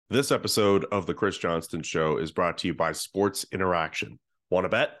This episode of The Chris Johnston Show is brought to you by Sports Interaction. Want to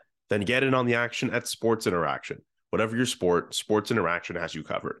bet? Then get in on the action at Sports Interaction. Whatever your sport, Sports Interaction has you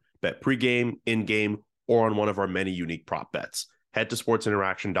covered. Bet pregame, in-game, or on one of our many unique prop bets. Head to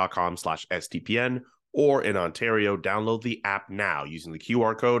sportsinteraction.com/STPN, or in Ontario, download the app now using the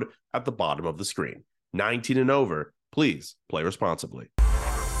QR code at the bottom of the screen. 19 and over, please play responsibly.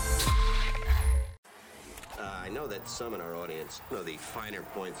 I know that some in our audience know the finer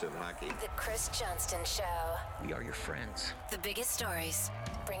points of hockey. The Chris Johnston Show. We are your friends. The biggest stories,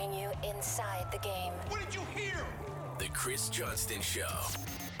 bringing you inside the game. What did you hear? The Chris Johnston Show.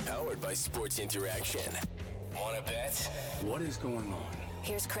 Powered by Sports Interaction. Wanna bet? What is going on?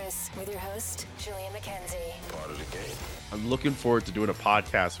 Here's Chris with your host, Julian McKenzie. Part of the game. I'm looking forward to doing a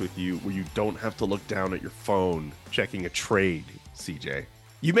podcast with you where you don't have to look down at your phone checking a trade, CJ.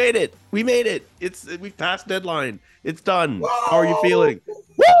 You made it. We made it. We passed deadline. It's done. Whoa! How are you feeling?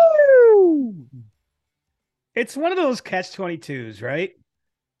 Woo! It's one of those catch-22s, right?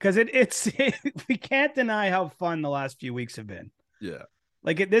 Because we can't deny how fun the last few weeks have been. Yeah.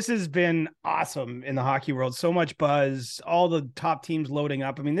 This has been awesome in the hockey world. So much buzz, all the top teams loading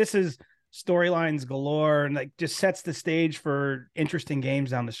up. I mean, this is storylines galore and just sets the stage for interesting games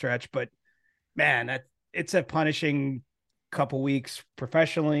down the stretch. But man, it's a punishing couple weeks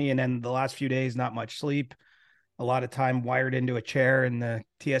professionally, and then the last few days, not much sleep, a lot of time wired into a chair in the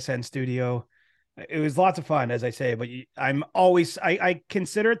TSN studio. It was lots of fun, as I say, but I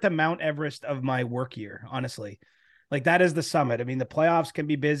consider it the Mount Everest of my work year, honestly. That is the summit. I mean, the playoffs can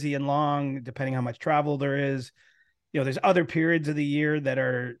be busy and long, depending how much travel there is. There's other periods of the year that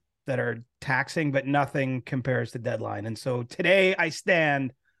are taxing, but nothing compares to deadline. And so today I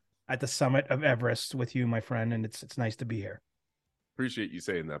stand at the summit of Everest with you, my friend, and it's nice to be here. Appreciate you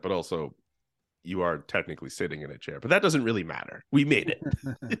saying that, but also you are technically sitting in a chair, but that doesn't really matter. We made it.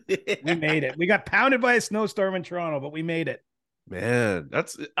 We made it. We got pounded by a snowstorm in Toronto, but we made it. Man,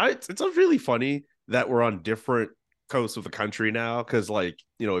 it's really funny that we're on different coasts of the country now, because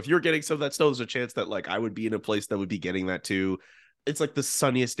if you're getting some of that snow, there's a chance that I would be in a place that would be getting that too. It's the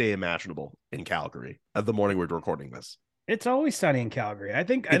sunniest day imaginable in Calgary at the morning we're recording this. It's always sunny in Calgary. I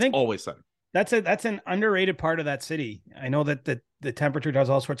think always sunny. That's an underrated part of that city. I know that the temperature does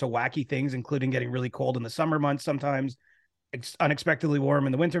all sorts of wacky things, including getting really cold in the summer months, sometimes unexpectedly warm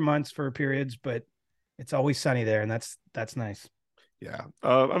in the winter months for periods, but it's always sunny there, and that's nice. Yeah.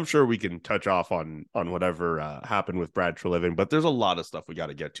 I'm sure we can touch off on whatever happened with Brad Treliving, but there's a lot of stuff we got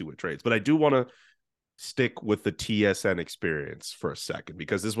to get to with trades. But I do want to stick with the TSN experience for a second,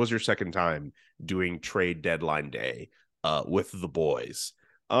 because this was your second time doing trade deadline day with the boys.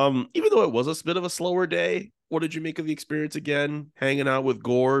 Even though it was a bit of a slower day, what did you make of the experience again, hanging out with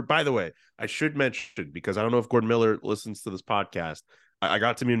Gord? By the way, I should mention, because I don't know if Gord Miller listens to this podcast, I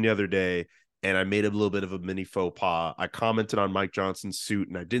got to meet him the other day, and I made a little bit of a mini faux pas. I commented on Mike Johnson's suit,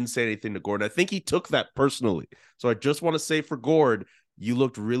 and I didn't say anything to Gord. I think he took that personally. So I just want to say for Gord, you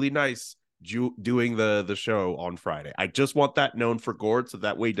looked really nice doing the show on Friday. I just want that known for Gord, so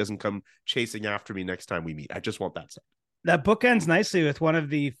that way he doesn't come chasing after me next time we meet. I just want that said. That bookends nicely with one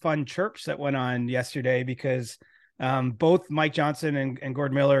of the fun chirps that went on yesterday, because both Mike Johnson and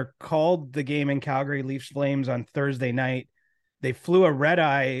Gord Miller called the game in Calgary, Leafs Flames, on Thursday night. They flew a red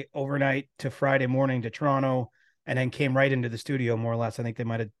eye overnight to Friday morning to Toronto, and then came right into the studio, more or less. I think they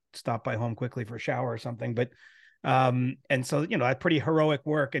might have stopped by home quickly for a shower or something, but and so that's pretty heroic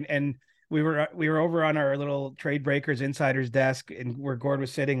work. And we were over on our little Trade Breakers insiders desk, and where Gord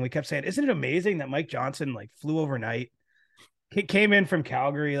was sitting, we kept saying, "Isn't it amazing that Mike Johnson flew overnight? He came in from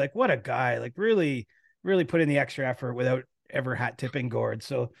Calgary. What a guy! Really, really put in the extra effort without ever hat tipping Gord."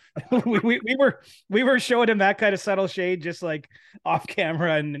 So we were showing him that kind of subtle shade, just off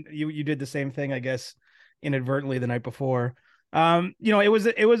camera, and you did the same thing, I guess, inadvertently the night before.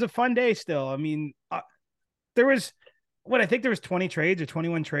 It was a fun day still. I mean, there was 20 trades or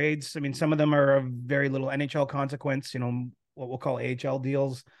 21 trades. I mean, some of them are of very little NHL consequence, what we'll call AHL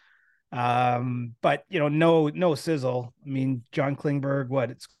deals. But no sizzle. I mean, John Klingberg,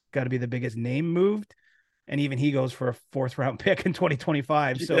 it's got to be the biggest name moved, and even he goes for a 4th round pick in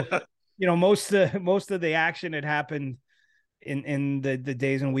 2025. So, most of the action had happened in the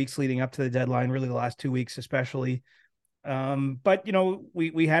days and weeks leading up to the deadline, really the last 2 weeks, especially. But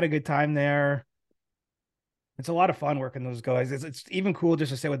we had a good time there. It's a lot of fun working those guys. It's even cool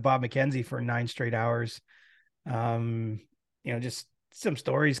just to sit with Bob McKenzie for 9 straight hours. Just some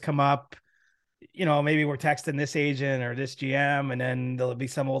stories come up, maybe we're texting this agent or this GM, and then there'll be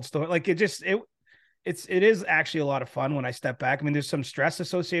some old story. It is actually a lot of fun when I step back. I mean, there's some stress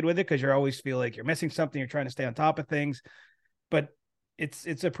associated with it, because you always feel like you're missing something. You're trying to stay on top of things, but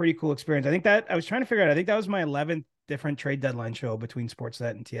it's a pretty cool experience. I think that I was trying to figure out. I think that was my 11th different trade deadline show between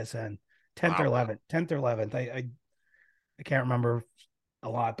Sportsnet and TSN. 10th or 11th. 10th or 11th. I can't remember a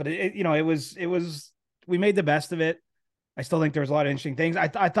lot, but it was we made the best of it. I still think there was a lot of interesting things. I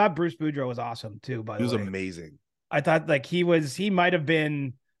thought Bruce Boudreau was awesome too. By He the was way, amazing. I thought like he might have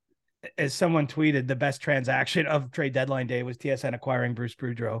been, as someone tweeted, the best transaction of trade deadline day was TSN acquiring Bruce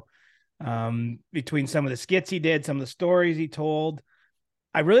Boudreau. Between some of the skits he did, some of the stories he told,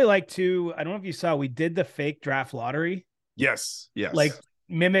 I really like to. I don't know if you saw, we did the fake draft lottery. Yes. Like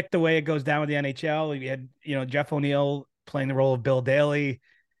mimic the way it goes down with the NHL. We had, Jeff O'Neill playing the role of Bill Daly.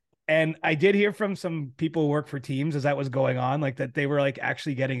 And I did hear from some people who work for teams as that was going on, like that they were like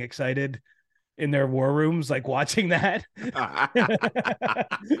actually getting excited in their war rooms, like watching that,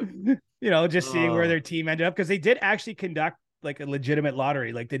 just seeing where their team ended up. Cause they did actually conduct like a legitimate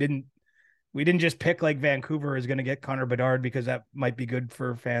lottery. Like we didn't just pick like Vancouver is going to get Connor Bedard because that might be good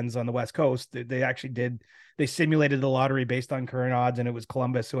for fans on the West Coast. They actually they simulated the lottery based on current odds, and it was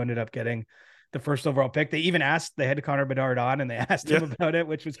Columbus who ended up getting the first overall pick. They even they had Connor Bedard on and they asked him about it,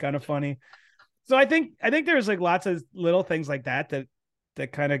 which was kind of funny. So I think there's like lots of little things like that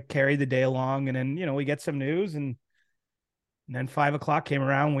kind of carried the day along. And then, we get some news and then 5:00 came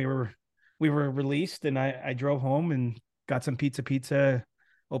around. We were released and I drove home and got some pizza,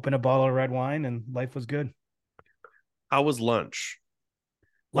 opened a bottle of red wine, and life was good. How was lunch?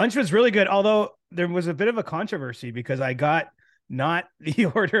 Lunch was really good. Although there was a bit of a controversy because I got not the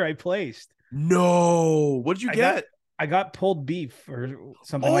order I placed. No. What did you get? I got pulled beef or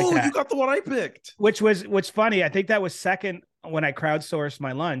something like that. Oh, you got the one I picked. Which funny. I think that was second when I crowdsourced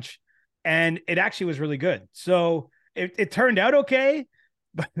my lunch, and it actually was really good. So it turned out okay,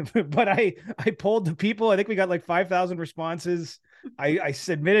 but I polled the people. I think we got like 5,000 responses. I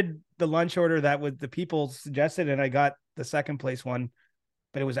submitted the lunch order that the people suggested, and I got the second place one,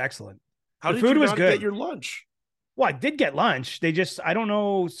 but it was excellent. How the did food you was not good. Get your lunch? Well, I did get lunch. They just, I don't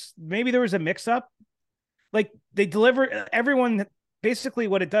know, maybe there was a mix up. Like they deliver everyone. Basically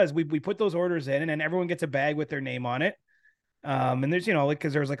what it does, we put those orders in and then everyone gets a bag with their name on it. And there's,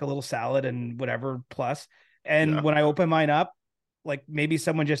 cause there's like a little salad and whatever plus. And when I open mine up, like maybe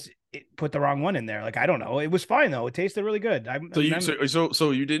someone just put the wrong one in there. Like, I don't know. It was fine though. It tasted really good.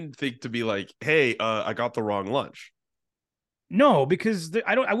 So you didn't think to be like, hey, I got the wrong lunch. No, because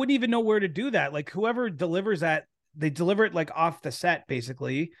I wouldn't even know where to do that. Like whoever delivers that, they deliver it like off the set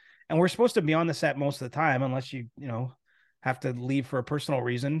basically. And we're supposed to be on the set most of the time, unless you have to leave for a personal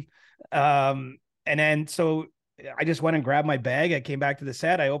reason. And then, so I just went and grabbed my bag. I came back to the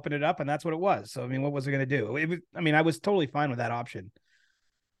set. I opened it up and that's what it was. So, I mean, what was I going to do? I was totally fine with that option.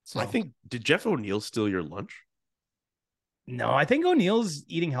 So I think, did Jeff O'Neill steal your lunch? No, I think O'Neill's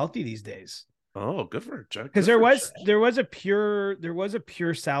eating healthy these days. Oh, good for Jeff. Because there was a pure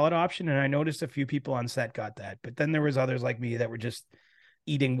salad option. And I noticed a few people on set got that, but then there was others like me that were just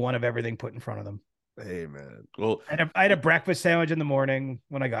eating one of everything put in front of them. Hey man, well, I had a breakfast sandwich in the morning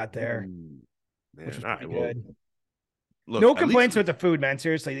when I got there, which was pretty good. Look, no complaints with the food, man.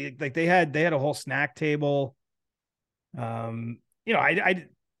 Seriously, like they had a whole snack table. I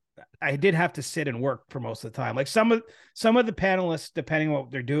did have to sit and work for most of the time. Like some of the panelists, depending on what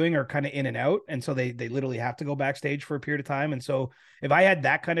they're doing, are kind of in and out, and so they literally have to go backstage for a period of time. And so if I had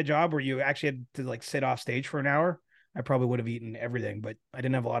that kind of job where you actually had to like sit off stage for an hour, I probably would have eaten everything, but I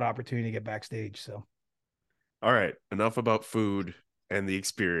didn't have a lot of opportunity to get backstage. So, all right, enough about food and the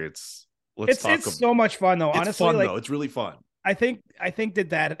experience. It's so much fun though. It's honestly, fun though. It's really fun. I think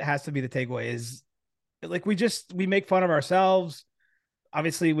that has to be the takeaway. Is like we make fun of ourselves.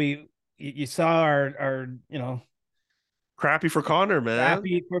 Obviously, you saw our crappy for Connor, man.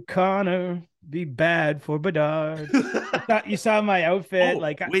 Crappy for Connor, be bad for Bedard. you saw my outfit.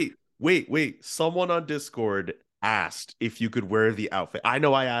 Wait. Someone on Discord asked if you could wear the outfit. I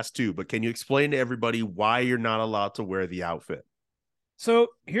know I asked too, but can you explain to everybody why you're not allowed to wear the outfit? So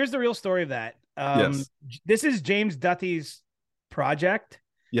here's the real story of that. Yes. This is James Duthie's project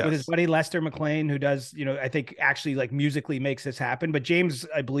with his buddy Lester McLean, who does, I think actually like musically makes this happen. But James,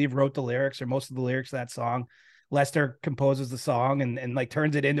 I believe, wrote the lyrics or most of the lyrics of that song. Lester composes the song and like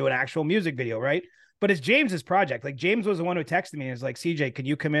turns it into an actual music video, right? But it's James's project. Like James was the one who texted me and was like, CJ, can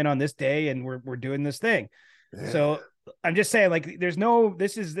you come in on this day and we're doing this thing? Yeah. So I'm just saying, like,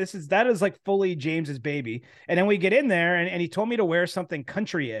 that is like fully James's baby. And then we get in there and he told me to wear something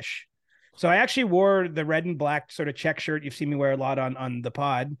country-ish. So I actually wore the red and black sort of check shirt you've seen me wear a lot on the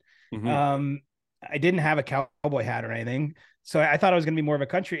pod. Mm-hmm. I didn't have a cowboy hat or anything. So I thought it was going to be more of a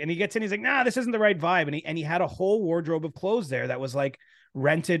country. And he gets in, he's like, nah, this isn't the right vibe. And he had a whole wardrobe of clothes there that was like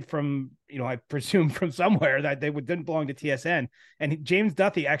rented from, I presume from somewhere that didn't belong to TSN. And James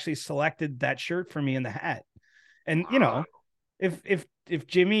Duthie actually selected that shirt for me in the hat. And, if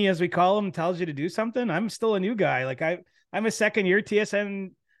Jimmy, as we call him, tells you to do something, I'm still a new guy. Like I'm a second year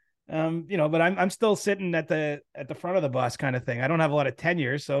TSN, but I'm still sitting at the front of the bus kind of thing. I don't have a lot of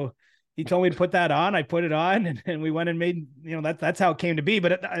tenure. So he told me to put that on. I put it on and we went and made, that's how it came to be.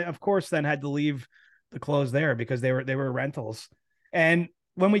 But I, of course, then had to leave the clothes there because they were rentals. And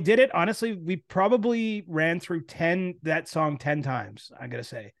when we did it, honestly, we probably ran through that song 10 times. I gotta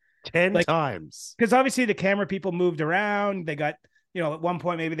say 10 times. Because obviously the camera people moved around. They got, at one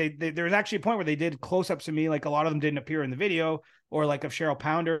point, maybe there was actually a point where they did close-ups of me. Like a lot of them didn't appear in the video, or like of Cheryl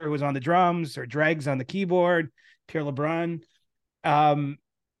Pounder, who was on the drums, or Dregs on the keyboard, Pierre LeBrun. And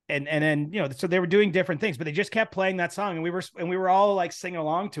then, so they were doing different things, but they just kept playing that song. And we were all like singing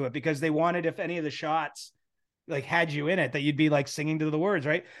along to it because they wanted, if any of the shots like had you in it, that you'd be like singing to the words.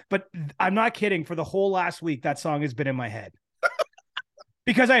 Right. But I'm not kidding. For the whole last week, that song has been in my head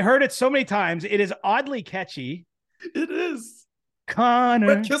because I heard it so many times. It is oddly catchy. It is. Connor.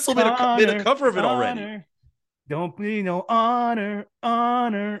 Red Kissel made a cover of it already. Don't be no honor.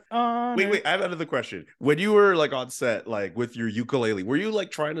 Wait. I have another question. When you were like on set, like with your ukulele, were you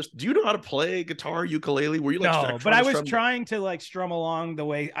like trying to? Do you know how to play guitar, ukulele? Were you like? No, but I was trying to like strum along the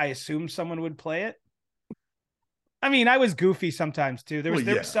way I assumed someone would play it. I mean, I was goofy sometimes too. There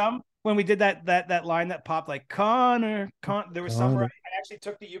was some when we did that line that popped like Connor. There was some where I actually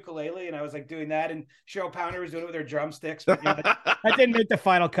took the ukulele and I was like doing that, and Cheryl Pounder was doing it with her drumsticks. But that didn't make the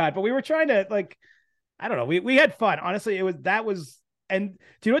final cut. But we were trying to like, I don't know. We had fun. Honestly, and do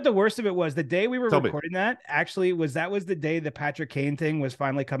you know what the worst of it was? The day we were recording that actually was the day the Patrick Kane thing was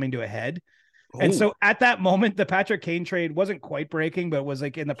finally coming to a head. Oh. And so at that moment, the Patrick Kane trade wasn't quite breaking, but was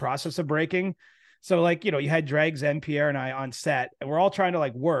like in the process of breaking. So like, you had Dregs and Pierre and I on set, and we're all trying to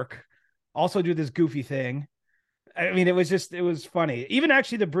like work, also do this goofy thing. I mean, it was funny. Even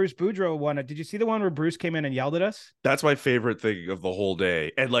actually the Bruce Boudreau one. Did you see the one where Bruce came in and yelled at us? That's my favorite thing of the whole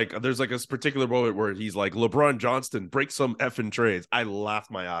day. And like, there's like a particular moment where he's like, LeBron Johnston, break some effing trades. I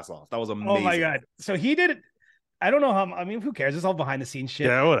laughed my ass off. That was amazing. Oh my God. So he did it. I don't know how, I mean, who cares? It's all behind the scenes shit.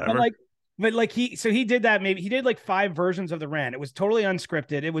 Yeah, whatever. But he did that. Maybe he did like 5 versions of the rant. It was totally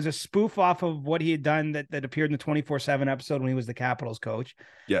unscripted. It was a spoof off of what he had done that appeared in the 24/7 episode when he was the Capitals coach.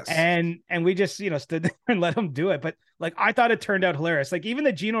 Yes. And we just, stood there and let him do it. But like, I thought it turned out hilarious. Like even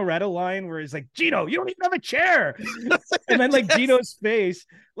the Gino Retta line where he's like, Gino, you don't even have a chair. And then like Gino's face,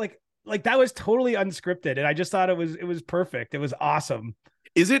 like that was totally unscripted. And I just thought it was perfect. It was awesome.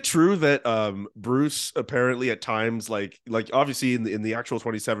 Is it true that Bruce apparently at times like obviously in the actual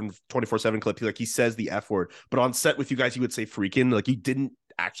 24/7 clip he says the F word, but on set with you guys he would say freaking, like he didn't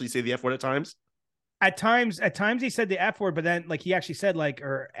actually say the F word at times? At times he said the F word, but then like he actually said like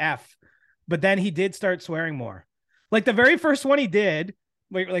or F, but then he did start swearing more. Like the very first one he did,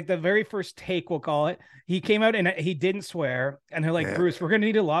 like the very first take, we'll call it, he came out and he didn't swear, and they're like, man, Bruce, we're gonna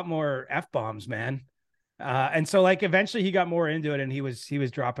need a lot more F-bombs, man. And so like eventually he got more into it and he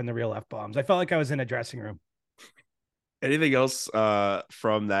was dropping the real F-bombs. I felt like I was in a dressing room. Anything else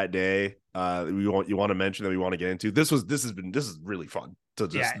from that day you want to mention that we want to get into? This is really fun to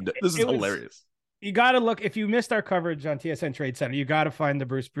just this is hilarious. You got to look, if you missed our coverage on TSN Trade Center, you got to find the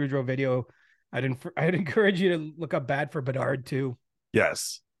Bruce Boudreau video. I'd encourage you to look up Bad for Bedard too.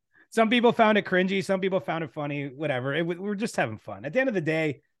 Yes. Some people found it cringy, some people found it funny, whatever. We're just having fun. At the end of the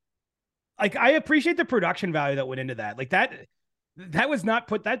day, like I appreciate the production value that went into that. Like that was not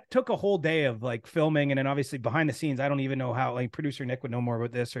that took a whole day of like filming, and then obviously behind the scenes. I don't even know how, like producer Nick would know more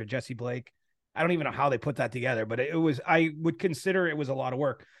about this, or Jesse Blake. I don't even know how they put that together, but I would consider it was a lot of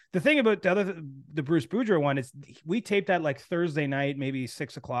work. The thing about the Bruce Boudreau one is we taped that like Thursday night, maybe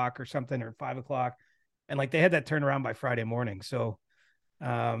 6 o'clock or something, or 5 o'clock. And like they had that turnaround by Friday morning. So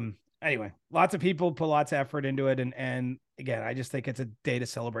anyway, lots of people put lots of effort into it. And again, I just think it's a day to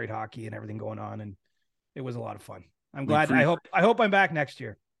celebrate hockey and everything going on. And it was a lot of fun. I'm glad. I hope I'm back next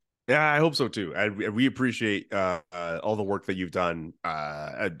year. Yeah, I hope so too. We appreciate all the work that you've done,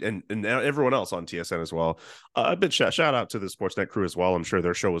 and everyone else on TSN as well. A bit shout out to the Sportsnet crew as well. I'm sure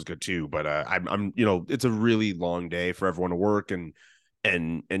their show was good too. But I'm it's a really long day for everyone to work, and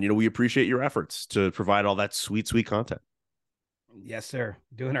we appreciate your efforts to provide all that sweet content. Yes, sir.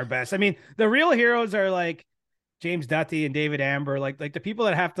 Doing our best. I mean, the real heroes are like James Duthie and David Amber, like the people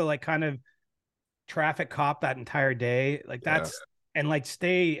that have to like kind of traffic cop that entire day. Like that's. Yeah. And like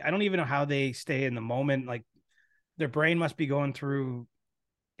I don't even know how they stay in the moment. Like their brain must be going through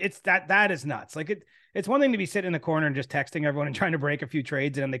it's that is nuts. Like it's one thing to be sitting in the corner and just texting everyone and trying to break a few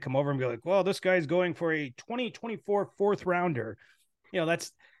trades, and then they come over and be like, well, this guy's going for a 2024 fourth rounder.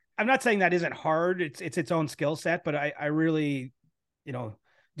 I'm not saying that isn't hard. It's its own skill set, but I really,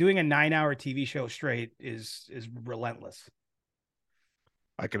 doing a 9-hour TV show straight is relentless.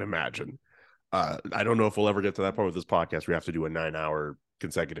 I can imagine. I don't know if we'll ever get to that point with this podcast. We have to do a 9-hour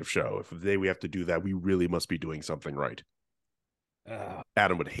consecutive show. If the day we have to do that, we really must be doing something right.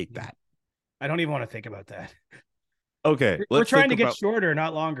 Adam would hate that. I don't even want to think about that. Okay. We're trying to get shorter,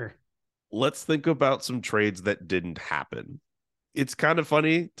 not longer. Let's think about some trades that didn't happen. It's kind of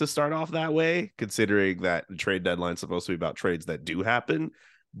funny to start off that way, considering that the trade deadline is supposed to be about trades that do happen.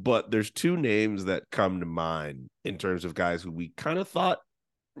 But there's two names that come to mind in terms of guys who we kind of thought,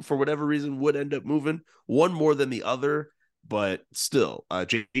 for whatever reason, would end up moving. One more than the other, but still,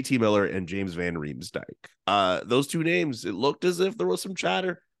 JT Miller and James Van Riemsdyk. Those two names, it looked as if there was some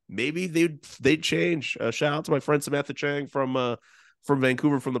chatter. Maybe they'd change. Shout out to my friend Samantha Chang from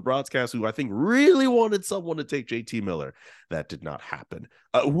Vancouver, from the broadcast, who I think really wanted someone to take JT Miller. That did not happen.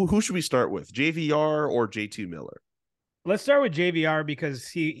 Who should we start with, JVR or JT Miller? Let's start with JVR because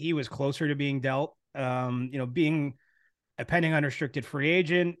he was closer to being dealt. Being a pending unrestricted free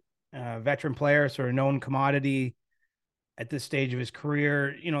agent, veteran player, sort of known commodity at this stage of his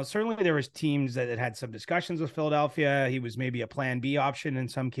career. Certainly there was teams that had some discussions with Philadelphia. He was maybe a plan B option in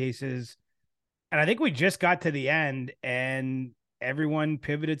some cases. And I think we just got to the end and everyone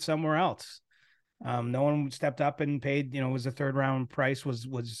pivoted somewhere else. No one stepped up and paid, was the third round price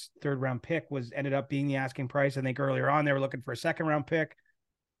was third round pick ended up being the asking price. I think earlier on they were looking for a second round pick,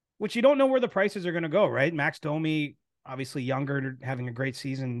 which you don't know where the prices are going to go, right? Max Domi, obviously younger, having a great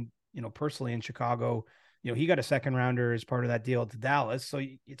season, personally in Chicago. He got a second rounder as part of that deal to Dallas. So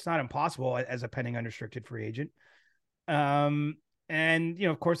it's not impossible as a pending unrestricted free agent. And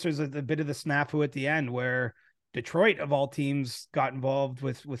of course there's a bit of the snafu at the end where Detroit of all teams got involved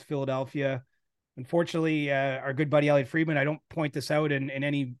with Philadelphia. Unfortunately, our good buddy Elliot Friedman, I don't point this out in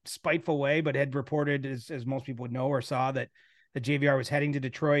any spiteful way, but had reported, as most people would know or saw, that the JVR was heading to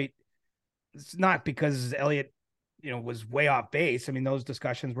Detroit. It's not because Elliot, was way off base. I mean, those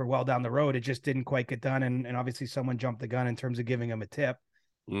discussions were well down the road. It just didn't quite get done. And obviously someone jumped the gun in terms of giving him a tip.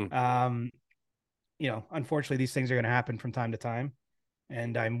 Unfortunately, these things are going to happen from time to time.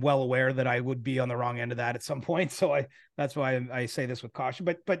 And I'm well aware that I would be on the wrong end of that at some point. So that's why I say this with caution.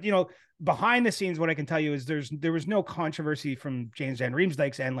 But behind the scenes, what I can tell you is there was no controversy from James Van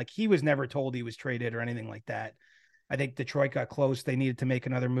Riemsdyk's end. Like, he was never told he was traded or anything like that. I think Detroit got close. They needed to make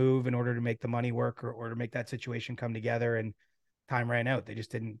another move in order to make the money work or to make that situation come together, and time ran out. They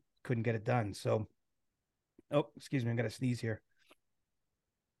just couldn't get it done. So, excuse me, I'm going to sneeze here.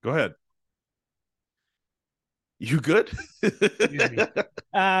 Go ahead. You good?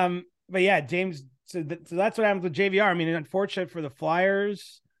 But yeah, James. So that's what happened with JVR. I mean, unfortunate for the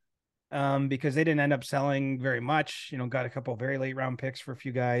Flyers, because they didn't end up selling very much. Got a couple of very late round picks for a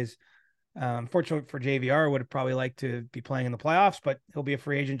few guys. Fortunately for JVR, would have probably liked to be playing in the playoffs, but he'll be a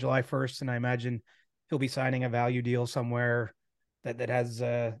free agent July 1st, and I imagine he'll be signing a value deal somewhere that has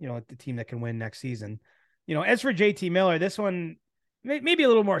the team that can win next season. As for JT Miller, this one maybe a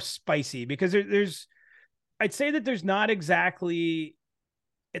little more spicy because I'd say that there's not exactly,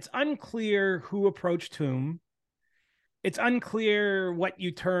 it's unclear who approached whom. It's unclear what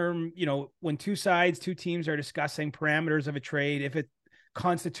you term, when two teams are discussing parameters of a trade, if it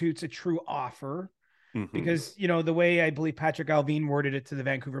constitutes a true offer. Mm-hmm. Because, the way I believe Patrick Alvin worded it to the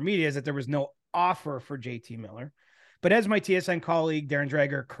Vancouver media is that there was no offer for JT Miller. But as my TSN colleague, Darren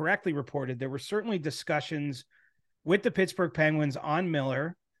Drager, correctly reported, there were certainly discussions with the Pittsburgh Penguins on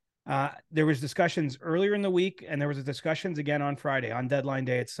Miller. There was discussions earlier in the week, and there was discussions again on Friday, on deadline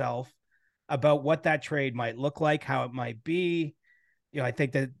day itself, about what that trade might look like, how it might be. I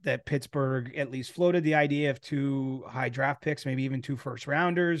think that Pittsburgh at least floated the idea of 2 high draft picks, maybe even 2 first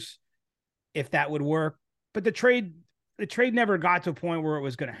rounders, if that would work. But the trade never got to a point where it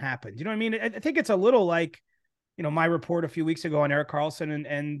was going to happen. You know what I mean? I think it's a little like, my report a few weeks ago on Erik Karlsson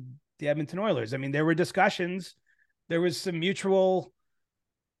and the Edmonton Oilers. I mean, there were discussions. There was some mutual,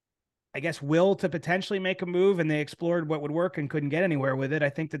 I guess, will to potentially make a move, and they explored what would work and couldn't get anywhere with it. I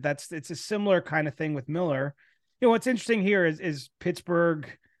think it's a similar kind of thing with Miller. What's interesting here is Pittsburgh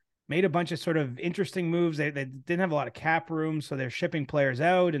made a bunch of sort of interesting moves. They didn't have a lot of cap room, so they're shipping players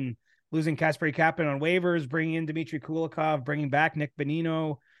out and losing Kasperi Kapanen on waivers, bringing in Dmitry Kulikov, bringing back Nick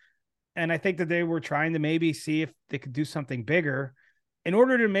Bonino. And I think that they were trying to maybe see if they could do something bigger in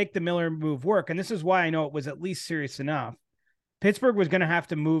order to make the Miller move work. And this is why I know it was at least serious enough. Pittsburgh was going to have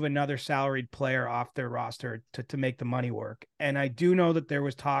to move another salaried player off their roster to make the money work. And I do know that there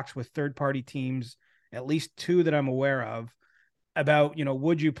was talks with third-party teams, at least two that I'm aware of, about,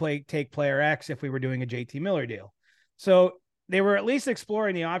 would you take player X if we were doing a JT Miller deal? So they were at least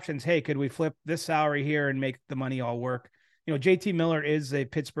exploring the options. Hey, could we flip this salary here and make the money all work? JT Miller is a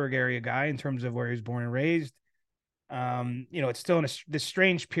Pittsburgh area guy in terms of where he was born and raised. It's still in this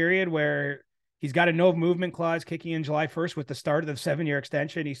strange period where he's got a no movement clause kicking in July 1st with the start of the 7-year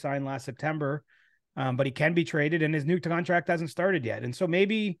extension he signed last September. But he can be traded and his new contract hasn't started yet. And so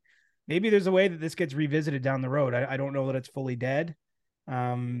maybe there's a way that this gets revisited down the road. I don't know that it's fully dead.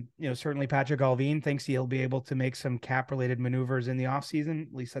 Certainly Patrick Allvin thinks he'll be able to make some cap related maneuvers in the offseason.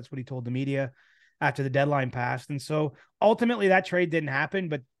 At least that's what he told the media after the deadline passed. And so ultimately that trade didn't happen,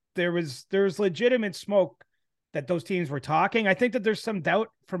 but there was legitimate smoke that those teams were talking. I think that there's some doubt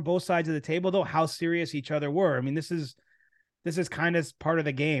from both sides of the table, though, how serious each other were. I mean, this is kind of part of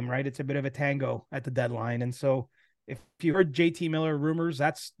the game, right? It's a bit of a tango at the deadline. And so if you heard JT Miller rumors,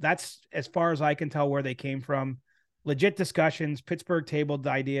 that's as far as I can tell where they came from. Legit discussions. Pittsburgh tabled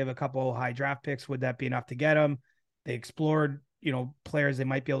the idea of a couple high draft picks. Would that be enough to get them? They explored, players they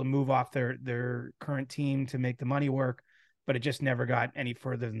might be able to move off their current team to make the money work, but it just never got any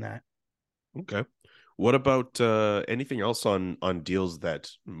further than that. Okay. What about anything else on deals that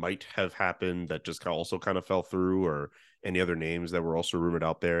might have happened that just also kind of fell through, or any other names that were also rumored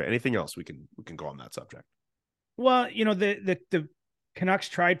out there? Anything else we can go on that subject? Well, the Canucks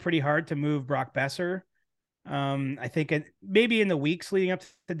tried pretty hard to move Brock Besser. I think maybe in the weeks leading up to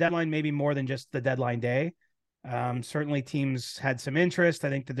the deadline, maybe more than just the deadline day. Certainly teams had some interest. I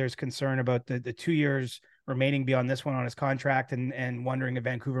think that there's concern about the 2 years remaining beyond this one on his contract and wondering if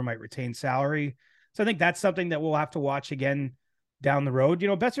Vancouver might retain salary. So I think that's something that we'll have to watch again down the road.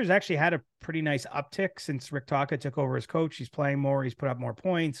 Besser's actually had a pretty nice uptick since Rick Tocchet took over as coach. He's playing more. He's put up more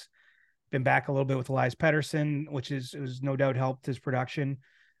points, been back a little bit with Elias Pettersson, which has no doubt helped his production.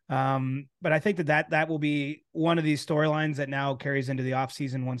 But I think that will be one of these storylines that now carries into the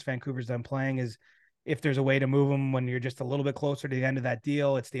offseason once Vancouver's done playing, is if there's a way to move them when you're just a little bit closer to the end of that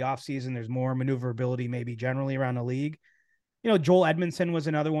deal. It's the offseason. There's more maneuverability maybe generally around the league. Joel Edmondson was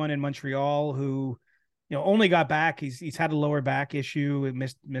another one in Montreal who, only got back. He's had a lower back issue.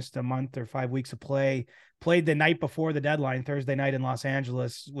 It missed a month or 5 weeks of play. Played the night before the deadline, Thursday night in Los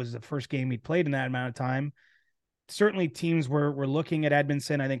Angeles was the first game he played in that amount of time. Certainly teams were looking at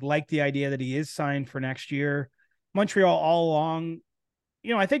Edmondson. I think like the idea that he is signed for next year. Montreal all along,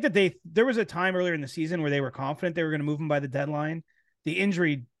 I think that there was a time earlier in the season where they were confident they were going to move him by the deadline. The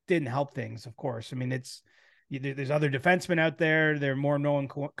injury didn't help things, of course. I mean, there's other defensemen out there. They're more known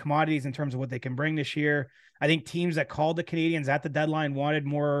commodities in terms of what they can bring this year. I think teams that called the Canadiens at the deadline wanted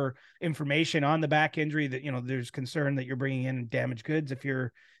more information on the back injury, that, there's concern that you're bringing in damaged goods if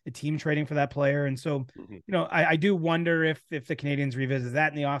you're a team trading for that player. And so, I do wonder if the Canadiens revisit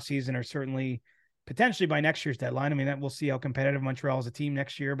that in the offseason, or certainly potentially by next year's deadline. I mean, we'll see how competitive Montreal is a team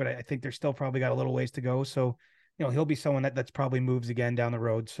next year, but I think they're still probably got a little ways to go. So, he'll be someone that's probably moves again down the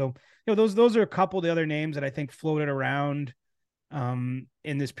road. So, those are a couple of the other names that I think floated around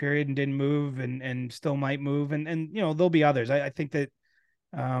in this period and didn't move and still might move. And there'll be others. I think that,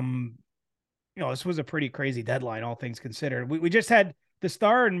 this was a pretty crazy deadline, all things considered. We just had the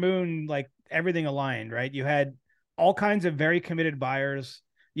star and moon, like everything aligned, right? You had all kinds of very committed buyers.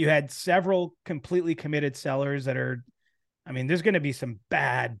 You had several completely committed sellers that are, there's going to be some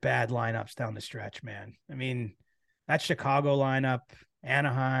bad lineups down the stretch, man. That Chicago lineup,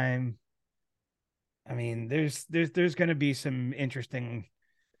 Anaheim. There's going to be some interesting.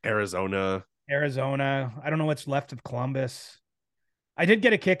 Arizona. I don't know what's left of Columbus. I did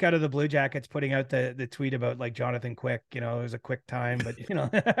get a kick out of the Blue Jackets putting out the tweet about like Jonathan Quick. It was a quick time, but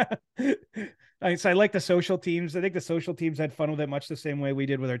so I like the social teams. I think the social teams had fun with it much the same way we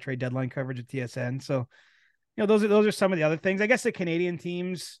did with our trade deadline coverage at TSN. So, those are some of the other things. I guess the Canadian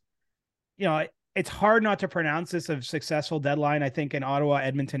teams, it's hard not to pronounce this a successful deadline. I think in Ottawa,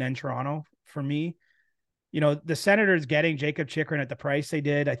 Edmonton, and Toronto for me. The Senators getting Jacob Chikrin at the price they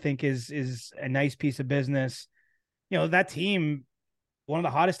did, I think is a nice piece of business. That team, one of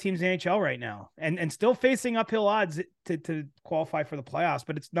the hottest teams in the NHL right now, and still facing uphill odds to qualify for the playoffs,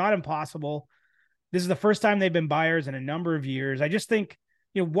 but it's not impossible. This is the first time they've been buyers in a number of years. I just think,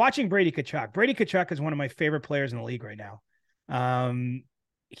 watching Brady Tkachuk is one of my favorite players in the league right now.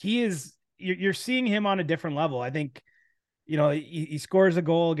 You're seeing him on a different level. I think, he scores a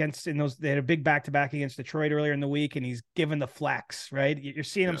goal they had a big back-to-back against Detroit earlier in the week, and he's given the flex, right? You're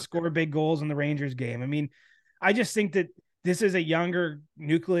seeing him score big goals in the Rangers game. I just think that this is a younger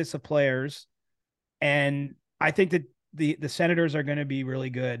nucleus of players. And I think that the Senators are going to be really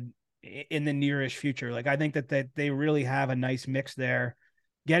good in the nearish future. Like I think that they really have a nice mix there.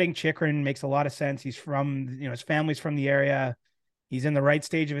 Getting Chikrin makes a lot of sense. He's from, his family's from the area. He's in the right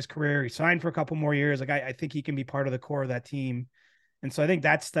stage of his career. He signed for a couple more years. Like I think he can be part of the core of that team. And so I think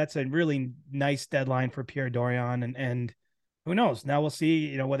that's a really nice deadline for Pierre Dorion. And who knows? Now we'll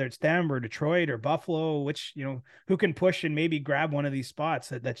see, whether it's them or Detroit or Buffalo, which, who can push and maybe grab one of these spots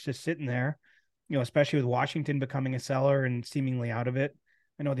that's just sitting there, especially with Washington becoming a seller and seemingly out of it.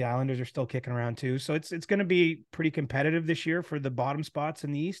 I know the Islanders are still kicking around too. So it's going to be pretty competitive this year for the bottom spots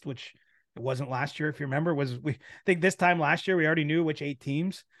in the East, which it wasn't last year. If you remember, I think this time last year, we already knew which 8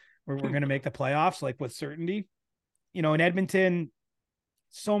 teams were going to make the playoffs, like with certainty. In Edmonton,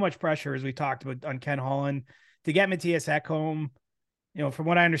 so much pressure, as we talked about, on Ken Holland to get Matthias Ekholm. From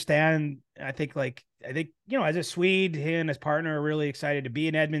what I understand, I think as a Swede, he and his partner are really excited to be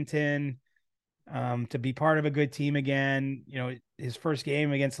in Edmonton, to be part of a good team again. His first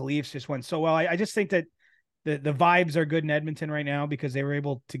game against the Leafs just went so well. I just think that the vibes are good in Edmonton right now because they were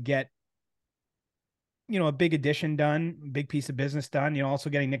able to get, a big addition done, big piece of business done. Also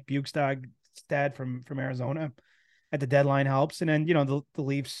getting Nick Bjugstad from Arizona at the deadline helps. And then, the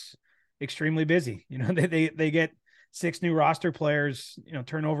Leafs extremely busy. They get 6 new roster players,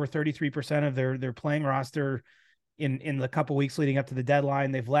 turn over 33% of their playing roster in the couple weeks leading up to the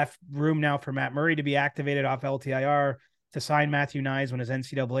deadline. They've left room now for Matt Murray to be activated off LTIR, to sign Matthew Nyes when his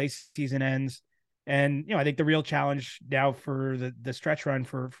NCAA season ends. And, I think the real challenge now for the stretch run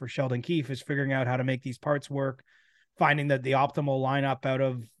for Sheldon Keefe is figuring out how to make these parts work, finding the optimal lineup out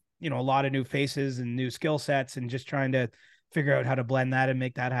of, a lot of new faces and new skill sets, and just trying to figure out how to blend that and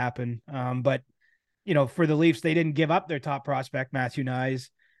make that happen. But, for the Leafs, they didn't give up their top prospect, Matthew Nyes.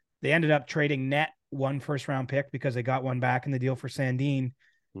 They ended up trading net 1 first-round pick because they got one back in the deal for Sandin,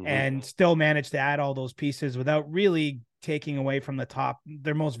 and still managed to add all those pieces without really taking away from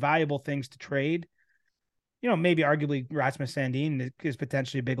their most valuable things to trade. Maybe arguably Rasmus Sandin is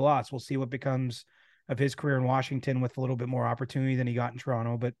potentially a big loss. We'll see what becomes of his career in Washington with a little bit more opportunity than he got in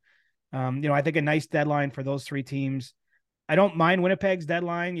Toronto. But, I think a nice deadline for those 3 teams. I don't mind Winnipeg's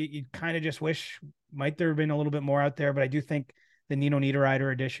deadline. You kind of just wish might there have been a little bit more out there, but I do think the Nino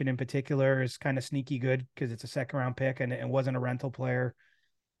Niederreiter edition in particular is kind of sneaky good because it's a 2nd-round pick and it wasn't a rental player.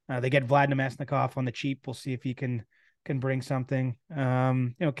 They get Vlad Namestnikov on the cheap. We'll see if he can bring something.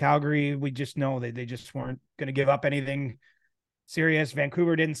 Calgary, we just know they just weren't going to give up anything serious.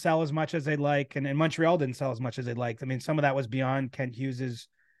 Vancouver didn't sell as much as they'd like, and Montreal didn't sell as much as they'd like. I mean, some of that was beyond Kent Hughes's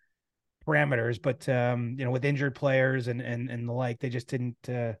parameters, but with injured players and the like, they just didn't.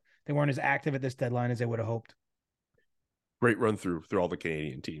 They weren't as active at this deadline as they would have hoped. Great run through all the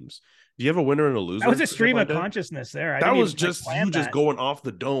Canadian teams. Do you have a winner and a loser? That was a stream of consciousness there. That was just you just going off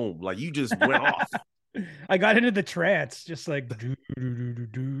the dome. Like you just went off. I got into the trance, just like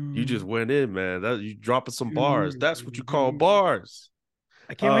you just went in, man. You dropping some bars. That's what you call bars.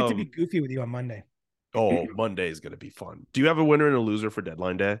 I can't wait to be goofy with you on Monday. Oh, Monday is going to be fun. Do you have a winner and a loser for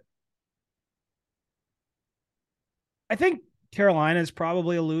deadline day? I think Carolina is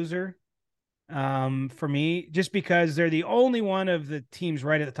probably a loser for me, just because they're the only one of the teams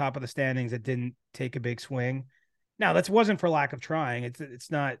right at the top of the standings that didn't take a big swing. Now, that wasn't for lack of trying.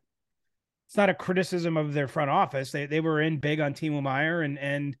 It's not a criticism of their front office. They were in big on Timo Meier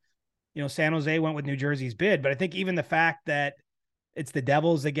and San Jose went with New Jersey's bid. But I think even the fact that it's the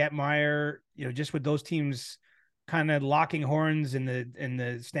Devils that get Meier, just with those teams kind of locking horns in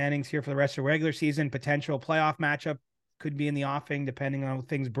the standings here for the rest of the regular season, potential playoff matchup could be in the offing depending on how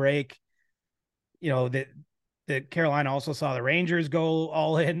things break. That Carolina also saw the Rangers go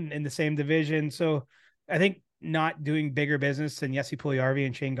all in the same division. So I think not doing bigger business than Jesse Puljujarvi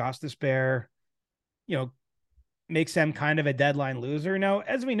and Shane Gostisbehere, makes them kind of a deadline loser. Now,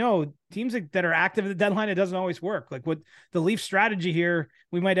 as we know, teams that are active at the deadline, it doesn't always work. Like what the Leafs strategy here,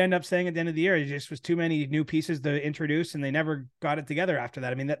 we might end up saying at the end of the year, it just was too many new pieces to introduce and they never got it together after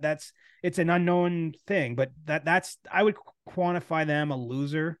that. I mean, it's an unknown thing, but that's, I would quantify them a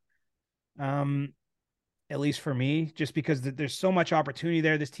loser. At least for me, just because there's so much opportunity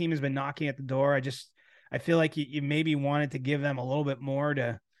there. This team has been knocking at the door. I feel like you maybe wanted to give them a little bit more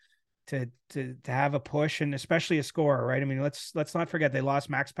to have a push, and especially a scorer, right? I mean, let's not forget they lost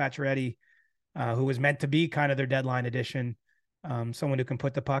Max Pacioretty, who was meant to be kind of their deadline addition, someone who can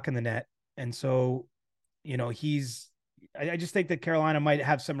put the puck in the net. And so, I just think that Carolina might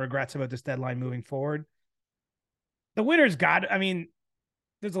have some regrets about this deadline moving forward. The winners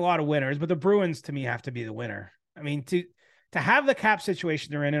there's a lot of winners, but the Bruins to me have to be the winner. I mean, to have the cap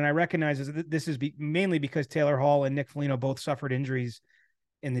situation they're in, and I recognize this is mainly because Taylor Hall and Nick Foligno both suffered injuries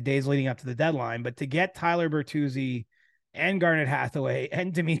in the days leading up to the deadline, but to get Tyler Bertuzzi and Garnet Hathaway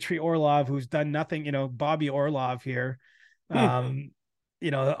and Dmitry Orlov, who's done nothing, Bobby Orlov here, done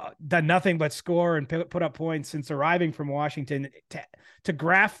nothing but score and put up points since arriving from Washington. To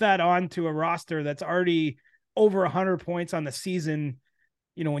graft that onto a roster that's already over 100 points on the season,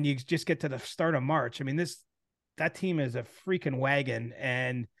 when you just get to the start of March. I mean, that team is a freaking wagon,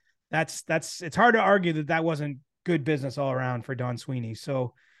 and it's hard to argue that wasn't good business all around for Don Sweeney.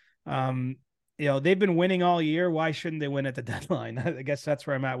 So, they've been winning all year. Why shouldn't they win at the deadline? I guess that's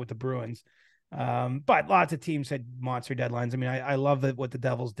where I'm at with the Bruins. But lots of teams had monster deadlines. I mean, I love what the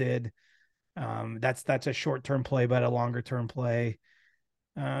Devils did. That's a short-term play, but a longer-term play.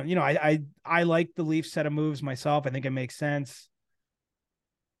 I like the Leafs set of moves myself. I think it makes sense.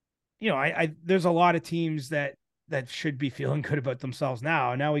 There's a lot of teams that should be feeling good about themselves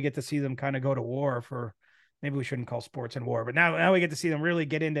now. Now we get to see them kind of go to war for, maybe we shouldn't call sports and war, but now we get to see them really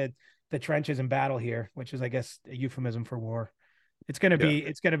get into the trenches and battle here, which is, I guess, a euphemism for war. It's going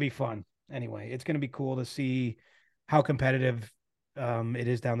to be fun. Anyway, it's going to be cool to see how competitive it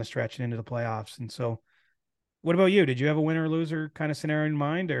is down the stretch and into the playoffs. And so, what about you? Did you have a winner or loser kind of scenario in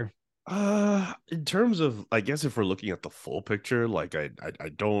mind, or? In terms of, I guess if we're looking at the full picture, like I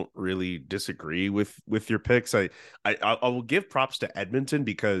don't really disagree with your picks. I will give props to Edmonton,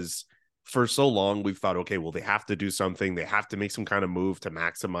 because for so long we've thought, okay, well, they have to do something. They have to make some kind of move to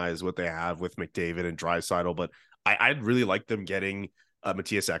maximize what they have with McDavid and Draisaitl. But I'd really like them getting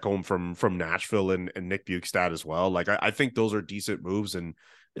Matthias Ekholm from Nashville and Nick Bjugstad as well. Like I think those are decent moves. And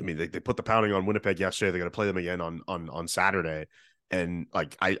I mean, they put the pounding on Winnipeg yesterday. They're going to play them again on Saturday. And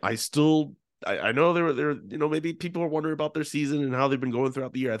like, I know they're maybe people are wondering about their season and how they've been going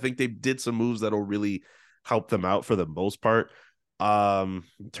throughout the year. I think they did some moves that'll really help them out for the most part. In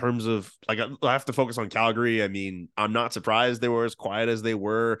terms of, like, I have to focus on Calgary. I mean, I'm not surprised they were as quiet as they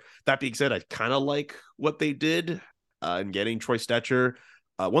were. That being said, I kind of like what they did in getting Troy Stetcher.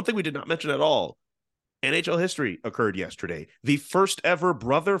 One thing we did not mention at all, NHL history occurred yesterday. The first ever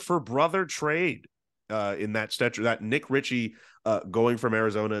brother for brother trade in that Stetcher, that Nick Ritchie going from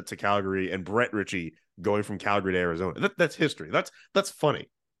Arizona to Calgary and Brett Ritchie going from Calgary to Arizona. That's history. That's funny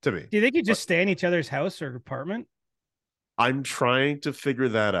to me. Do you think you just stay in each other's house or apartment? I'm trying to figure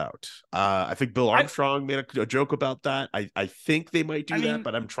that out. I think Bill Armstrong made a joke about that. I think they might do that,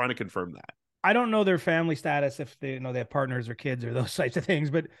 but I'm trying to confirm that. I don't know their family status, if they they have partners or kids or those types of things,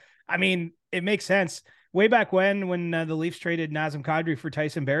 but I mean, it makes sense. Way back when the Leafs traded Nazem Kadri for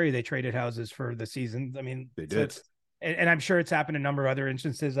Tyson Barrie, they traded houses for the season. I mean, they did. And I'm sure it's happened in a number of other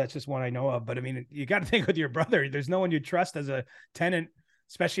instances. That's just one I know of. But I mean, you got to think with your brother, there's no one you trust as a tenant,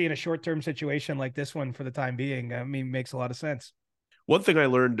 especially in a short-term situation like this one for the time being. I mean, makes a lot of sense. One thing I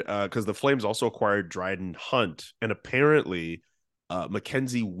learned, because the Flames also acquired Dryden Hunt, and apparently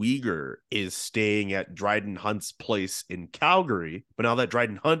Mackenzie Weegar is staying at Dryden Hunt's place in Calgary. But now that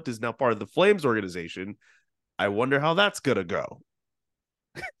Dryden Hunt is now part of the Flames organization, I wonder how that's going to go.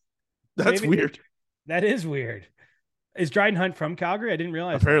 That's weird. That is weird. Is Dryden Hunt from Calgary? I didn't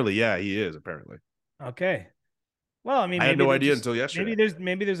realize. Apparently, yeah, he is, apparently. Okay. Well, I mean, I had no idea until yesterday.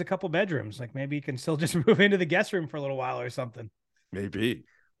 Maybe there's a couple bedrooms. Like maybe you can still just move into the guest room for a little while or something. Maybe.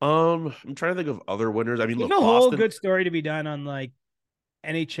 I'm trying to think of other winners. I mean, there's a whole good story to be done on like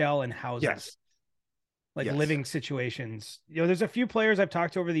NHL and houses. Yes. Living situations. There's a few players I've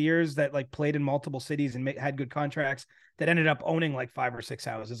talked to over the years that like played in multiple cities and had good contracts that ended up owning like 5 or 6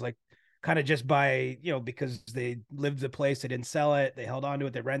 houses, like kind of just by, because they lived the place, they didn't sell it, they held on to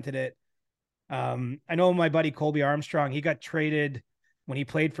it, they rented it. I know my buddy Colby Armstrong, he got traded when he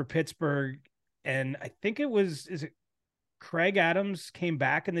played for Pittsburgh, and I think is it Craig Adams came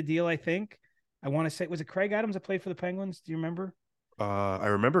back in the deal, I think. I want to say, was it Craig Adams that played for the Penguins? Do you remember? I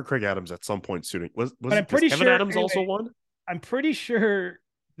remember Craig Adams at some point suiting. Was I'm pretty Kevin sure Adams also won? I'm pretty sure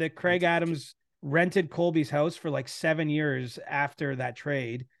that Craig Adams rented Colby's house for like 7 years after that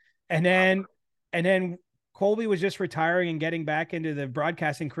trade. And then Colby was just retiring and getting back into the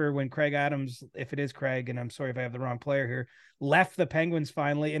broadcasting career when Craig Adams, if it is Craig, and I'm sorry if I have the wrong player here, left the Penguins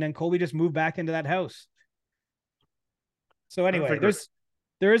finally. And then Colby just moved back into that house. So anyway,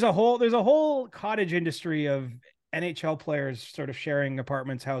 there's a whole cottage industry of NHL players sort of sharing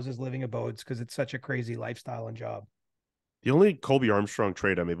apartments, houses, living abodes, because it's such a crazy lifestyle and job. The only Colby Armstrong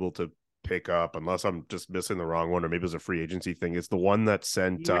trade I'm able to pick up, unless I'm just missing the wrong one, or maybe it was a free agency thing, is the one that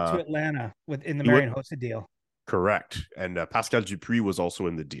sent to Atlanta in the Marian Hossa deal. Correct. And Pascal Dupuis was also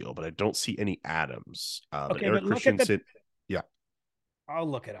in the deal, but I don't see any Adams. Okay, but look at yeah. I'll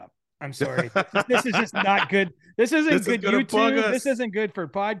look it up. I'm sorry. This is just not good. This isn't good YouTube. This isn't good for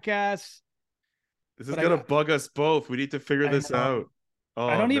podcasts. This is going to bug us both. We need to figure this out.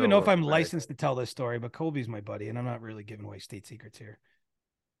 I Oh don't even know no, if I'm man. licensed to tell this story, but Colby's my buddy, and I'm not really giving away state secrets here.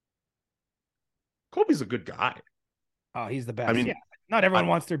 Colby's a good guy. Oh, he's the I best. Yeah. mean, Not I everyone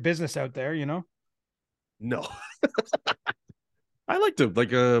wants their business out there, you know? no. I liked him.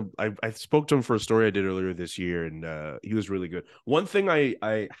 I spoke to him for a story I did earlier this year, and he was really good. One thing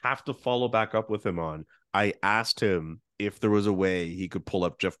I have to follow back up with him on, I asked him if there was a way he could pull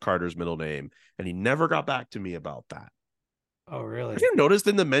up Jeff Carter's middle name, and he never got back to me about that. Oh, Have really? you noticed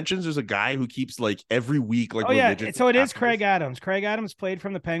in the mentions there's a guy who keeps like every week like Oh, yeah. religiously So it is asking Craig this? Adams. Craig Adams played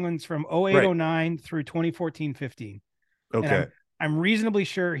from the Penguins from Right. 08-09 through 2014-15. And Okay. I'm reasonably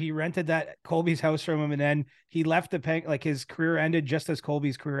sure he rented that Colby's house from him, and then he left like his career ended just as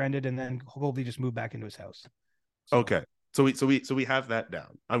Colby's career ended, and then Colby just moved back into his house. So, Okay. So we have that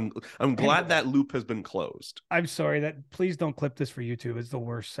down. I'm glad anyway, that loop has been closed. I'm sorry that please don't clip this for YouTube. It's the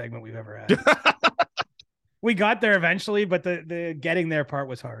worst segment we've ever had. We got there eventually, but the getting there part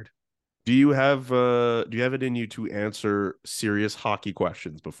was hard. Do you have it in you to answer serious hockey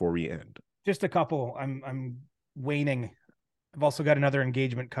questions before we end? Just a couple. I'm waning. I've also got another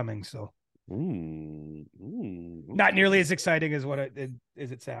engagement coming, so not nearly as exciting as what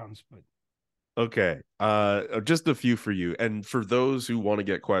it sounds, but okay. Just a few for you. And for those who want to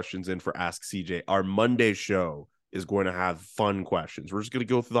get questions in for Ask CJ, our Monday show is going to have fun questions. We're just going to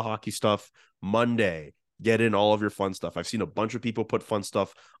go through the hockey stuff Monday. Get in all of your fun stuff. I've seen a bunch of people put fun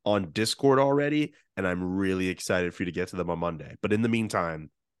stuff on Discord already, and I'm really excited for you to get to them on Monday. But in the meantime,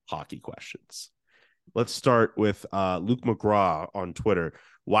 hockey questions. Let's start with Luke McGraw on Twitter.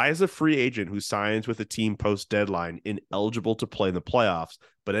 Why is a free agent who signs with a team post-deadline ineligible to play in the playoffs,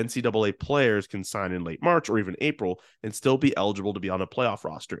 but NCAA players can sign in late March or even April and still be eligible to be on a playoff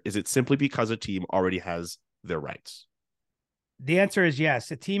roster? Is it simply because a team already has their rights? the answer is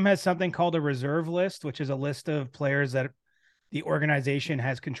yes. A team has something called a reserve list, which is a list of players that the organization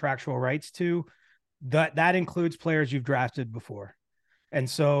has contractual rights to. That includes players you've drafted before. And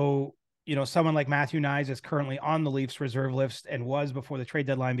so, someone like Matthew Nyes is currently on the Leafs reserve list and was before the trade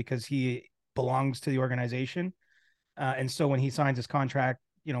deadline because he belongs to the organization. And so when he signs his contract,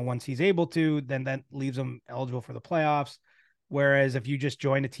 once he's able to, then that leaves him eligible for the playoffs. Whereas if you just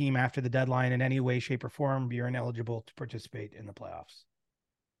join a team after the deadline in any way, shape, or form, you're ineligible to participate in the playoffs.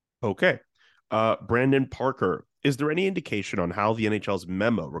 Okay. Brandon Parker, is there any indication on how the NHL's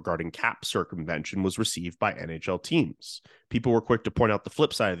memo regarding cap circumvention was received by NHL teams? People were quick to point out the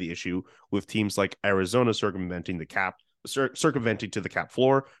flip side of the issue, with teams like Arizona circumventing the cap, circumventing to the cap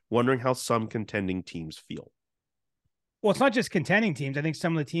floor, wondering how some contending teams feel. Well, it's not just contending teams. I think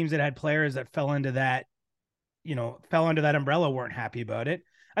some of the teams that had players that fell under that umbrella weren't happy about it.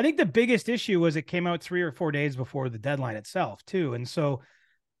 I think the biggest issue was it came out 3 or 4 days before the deadline itself, too. And so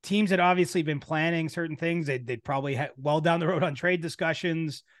teams had obviously been planning certain things. They'd probably had well down the road on trade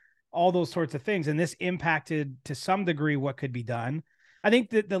discussions, all those sorts of things. And this impacted to some degree what could be done. I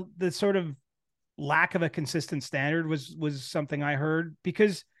think that the sort of lack of a consistent standard was something I heard,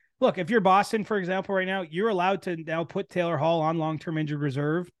 because look, if you're Boston, for example, right now, you're allowed to now put Taylor Hall on long-term injured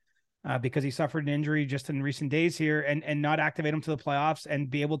reserve because he suffered an injury just in recent days here, and not activate him to the playoffs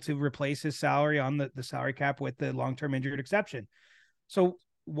and be able to replace his salary on the salary cap with the long-term injured exception. So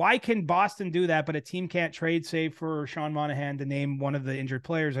why can Boston do that, but a team can't trade, say, for Sean Monahan, to name one of the injured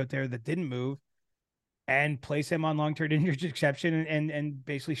players out there that didn't move, and place him on long-term injured exception and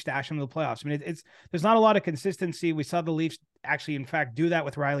basically stash him to the playoffs? I mean, there's not a lot of consistency. We saw the Leafs actually, in fact, do that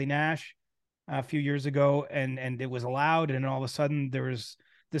with Riley Nash a few years ago, and it was allowed, and all of a sudden there was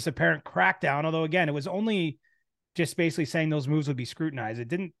this apparent crackdown. Although, again, it was only just basically saying those moves would be scrutinized. It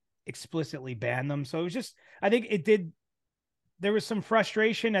didn't explicitly ban them. So it was just, I think there was some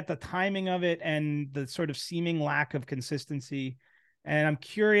frustration at the timing of it and the sort of seeming lack of consistency. And I'm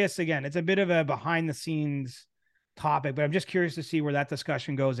curious, again, it's a bit of a behind the scenes topic, but I'm just curious to see where that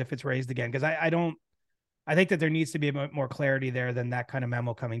discussion goes if it's raised again. Because I think that there needs to be a bit more clarity there than that kind of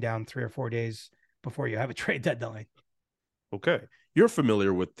memo coming down 3 or 4 days before you have a trade deadline. Okay. You're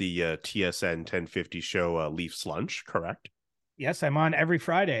familiar with the TSN 1050 show Leafs Lunch, correct? Yes, I'm on every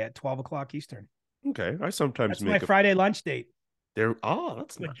Friday at 12 o'clock Eastern. Okay. I sometimes That's my Friday lunch date.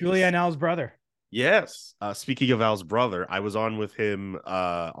 That's with nice. Julia and Al's brother. Yes. Speaking of Al's brother, I was on with him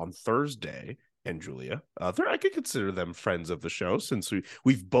on Thursday, and Julia. I could consider them friends of the show since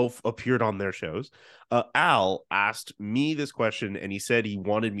we've both appeared on their shows. Al asked me this question, and he said he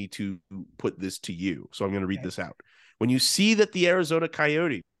wanted me to put this to you. So I'm going to read this out. When you see that the Arizona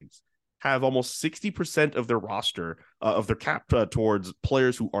Coyotes have almost 60% of their roster, of their cap towards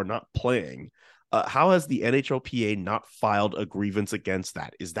players who are not playing, how has the NHLPA not filed a grievance against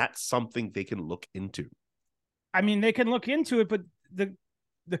that? Is that something they can look into? I mean, they can look into it, but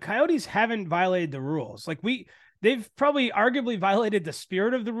the Coyotes haven't violated the rules. Like they've probably arguably violated the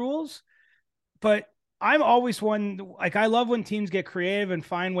spirit of the rules, but I'm always one, like, I love when teams get creative and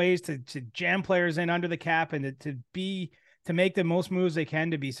find ways to jam players in under the cap and to make the most moves they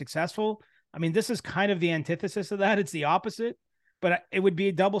can to be successful. I mean, this is kind of the antithesis of that. It's the opposite, but it would be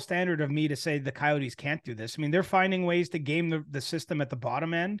a double standard of me to say the Coyotes can't do this. I mean, they're finding ways to game the system at the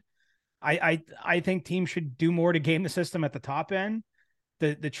bottom end. I think teams should do more to game the system at the top end.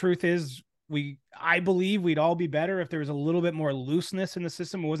 The truth is, I believe we'd all be better if there was a little bit more looseness in the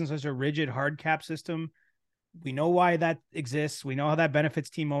system. It wasn't such a rigid hard cap system. We know why that exists. We know how that benefits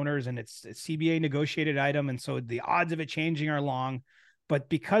team owners, and it's a CBA negotiated item. And so the odds of it changing are long, but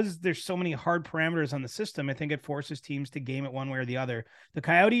because there's so many hard parameters on the system, I think it forces teams to game it one way or the other. The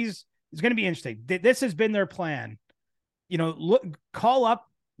Coyotes is going to be interesting. This has been their plan. Call up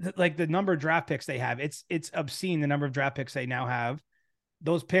like the number of draft picks they have. It's obscene, the number of draft picks they now have.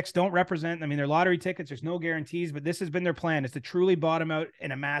 Those picks don't represent, I mean, they're lottery tickets. There's no guarantees, but this has been their plan, is to truly bottom out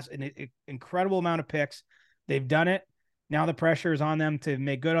and amass an incredible amount of picks. They've done it. Now the pressure is on them to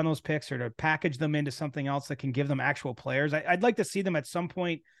make good on those picks or to package them into something else that can give them actual players. I'd like to see them at some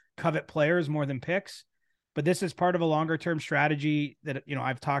point covet players more than picks, but this is part of a longer term strategy that,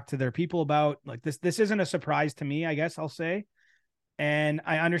 I've talked to their people about. Like this isn't a surprise to me, I guess I'll say. And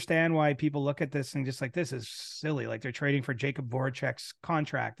I understand why people look at this and just like, this is silly. Like they're trading for Jacob Voracek's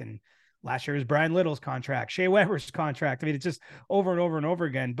contract, and last year was Brian Little's contract, Shea Weber's contract. I mean, it's just over and over and over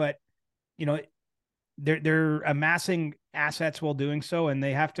again, but they're amassing assets while doing so, and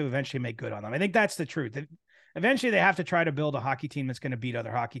they have to eventually make good on them. I think that's the truth. Eventually they have to try to build a hockey team that's going to beat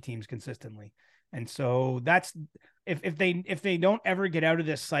other hockey teams consistently. And so that's, if they don't ever get out of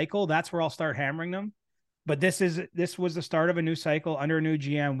this cycle, that's where I'll start hammering them. But this was the start of a new cycle under a new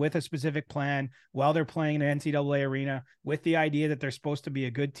GM with a specific plan while they're playing in an NCAA arena, with the idea that they're supposed to be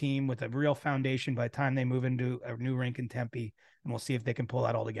a good team with a real foundation by the time they move into a new rink in Tempe. And we'll see if they can pull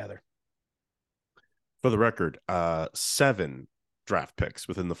that all together. For the record, 7 draft picks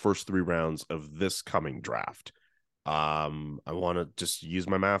within the first 3 rounds of this coming draft. I want to just use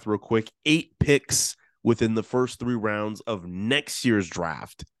my math real quick. 8 picks within the first 3 rounds of next year's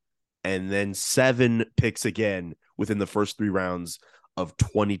draft. And then 7 picks again within the first 3 rounds of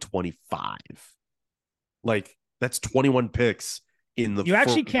 2025. Like, that's 21 picks in the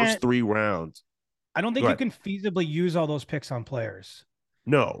first 3 rounds. I don't think you can feasibly use all those picks on players.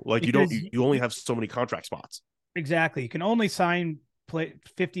 No, like you only have so many contract spots. Exactly. You can only sign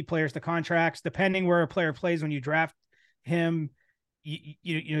 50 players to contracts, depending where a player plays when you draft him.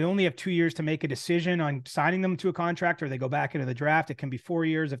 You only have 2 years to make a decision on signing them to a contract, or they go back into the draft. It can be 4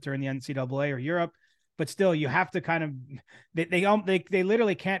 years if they're in the NCAA or Europe, but still you have to kind of, they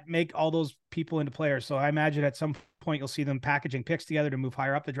literally can't make all those people into players. So I imagine at some point you'll see them packaging picks together to move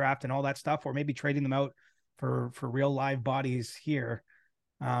higher up the draft and all that stuff, or maybe trading them out for real live bodies here.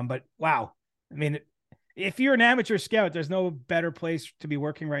 But wow, I mean, if you're an amateur scout, there's no better place to be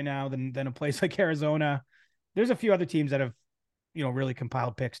working right now than a place like Arizona. There's a few other teams that have, really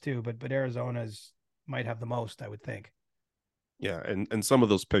compiled picks too, but Arizona's might have the most, I would think. Yeah, and some of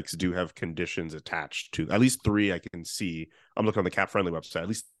those picks do have conditions attached to, at least 3 I can see. I'm looking on the Cap Friendly website. At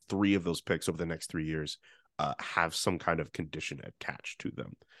least 3 of those picks over the next 3 years have some kind of condition attached to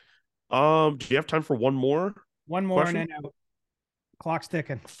them. Do you have time for one more? One more question? And then out. Clock's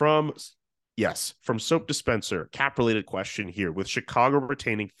ticking. From Soap Dispenser, cap related question here. With Chicago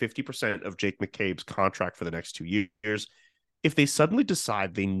retaining 50% of Jake McCabe's contract for the next 2 years, if they suddenly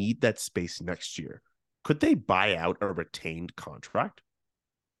decide they need that space next year, could they buy out a retained contract?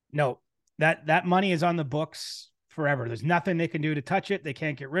 No, that money is on the books forever. There's nothing they can do to touch it. They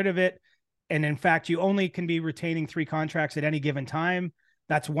can't get rid of it. And in fact, you only can be retaining 3 contracts at any given time.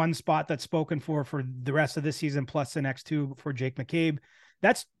 That's one spot that's spoken for the rest of this season, plus the next 2 for Jake McCabe.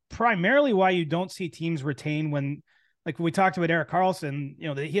 That's primarily why you don't see teams retain when, like we talked about Erik Karlsson,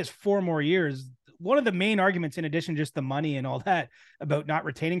 he has 4 more years. One of the main arguments, in addition to just the money and all that, about not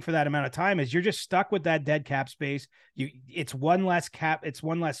retaining for that amount of time is you're just stuck with that dead cap space. It's one less cap. It's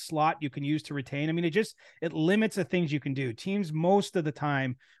one less slot you can use to retain. I mean, it limits the things you can do. Teams most of the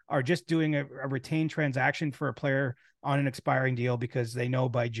time are just doing a retained transaction for a player on an expiring deal because they know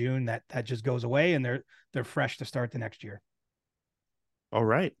by June that just goes away and they're fresh to start the next year. All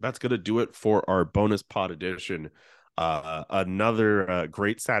right. That's going to do it for our bonus pod edition. Another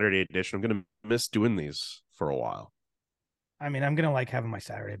great Saturday edition. I'm going to miss doing these for a while. I mean, I'm going to like having my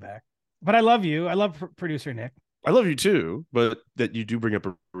Saturday back, but I love you. I love producer Nick. I love you too, but that you do bring up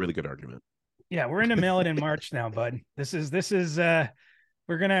a really good argument. Yeah. We're in the mail it in March now, bud. We're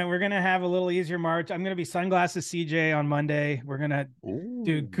We're gonna have a little easier March. I'm gonna be sunglasses CJ on Monday. We're gonna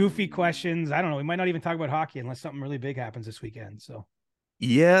do goofy questions. I don't know. We might not even talk about hockey unless something really big happens this weekend. So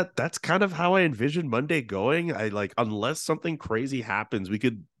Yeah, that's kind of how I envision Monday going. Unless something crazy happens, we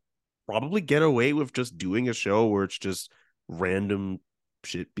could probably get away with just doing a show where it's just random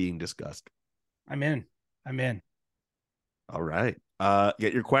shit being discussed. I'm in. All right.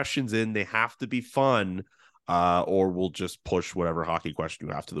 Get your questions in. They have to be fun. Or we'll just push whatever hockey question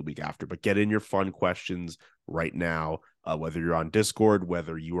you have to the week after. But get in your fun questions right now. Whether you're on Discord,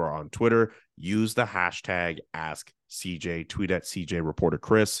 whether you are on Twitter, use the hashtag AskCJ. Tweet at CJ Reporter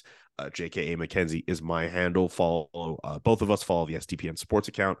Chris. JKA McKenzie is my handle. Follow both of us. Follow the STPN Sports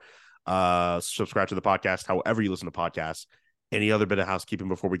account. Subscribe to the podcast. However you listen to podcasts. Any other bit of housekeeping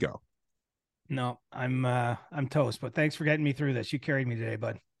before we go? No, I'm toast. But thanks for getting me through this. You carried me today,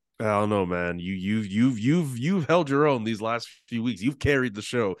 bud. I don't know, man. You've held your own these last few weeks. You've carried the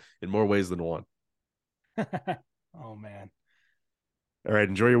show in more ways than one. Oh man. All right,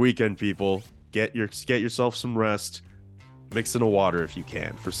 enjoy your weekend, people. Get yourself some rest. Mix in a water if you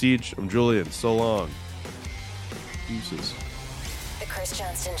can. For Siege, I'm Julian. So long. Deuces. The Chris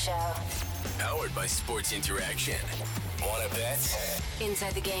Johnston Show. Powered by Sports Interaction. Want to bet?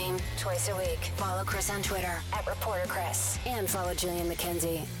 Inside the Game, twice a week. Follow Chris on Twitter at Reporter Chris. And follow Julian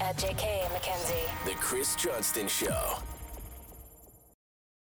McKenzie at JK McKenzie. The Chris Johnston Show.